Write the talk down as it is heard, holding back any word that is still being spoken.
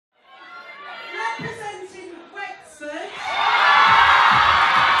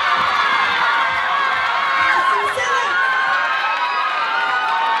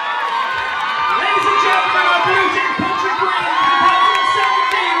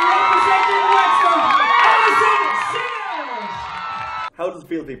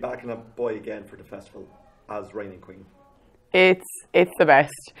feel to be back in Athboy again for the festival as reigning queen? It's the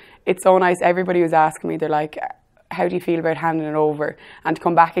best. It's so nice. Everybody was asking me, they're like, how do you feel about handing it over? And to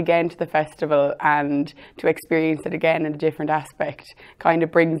come back again to the festival and to experience it again in a different aspect kind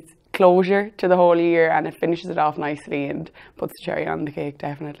of brings closure to the whole year, and it finishes it off nicely and puts the cherry on the cake,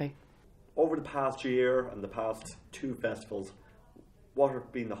 definitely. Over the past year and the past 2 festivals, what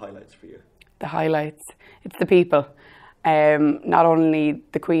have been the highlights for you? The highlights, it's the people. Not only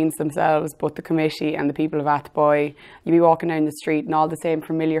the queens themselves, but the committee and the people of Athboy. You'll be walking down the street and all the same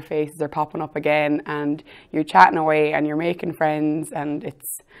familiar faces are popping up again, and you're chatting away and you're making friends, and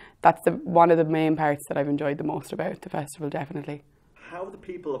that's one of the main parts that I've enjoyed the most about the festival, definitely. How have the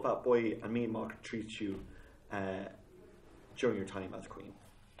people of Athboy and Meath Macra treated you during your time as queen?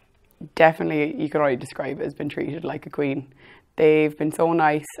 Definitely, you could already describe it as been treated like a queen. They've been so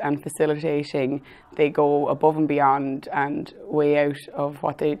nice and facilitating. They go above and beyond and way out of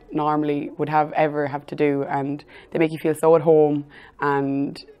what they normally would ever have to do, and they make you feel so at home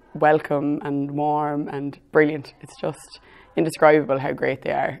and welcome and warm and brilliant. It's just indescribable how great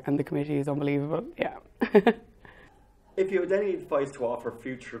they are, and the committee is unbelievable. Yeah. If you had any advice to offer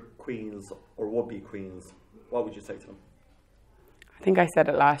future queens or would-be queens, what would you say to them? I think I said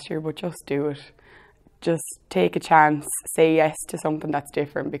it last year, but just do it. Just take a chance, say yes to something that's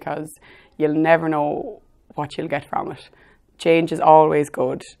different, because you'll never know what you'll get from it. Change is always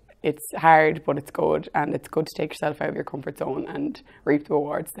good. It's hard, but it's good, and it's good to take yourself out of your comfort zone and reap the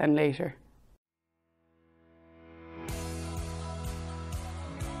rewards then later.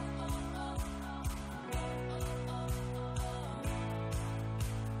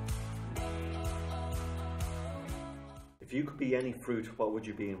 If you could be any fruit, what would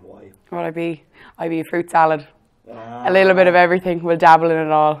you be and why? What would I be? I'd be a fruit salad. A little bit of everything. We'll dabble in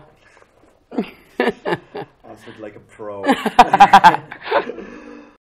it all. Answered like a pro.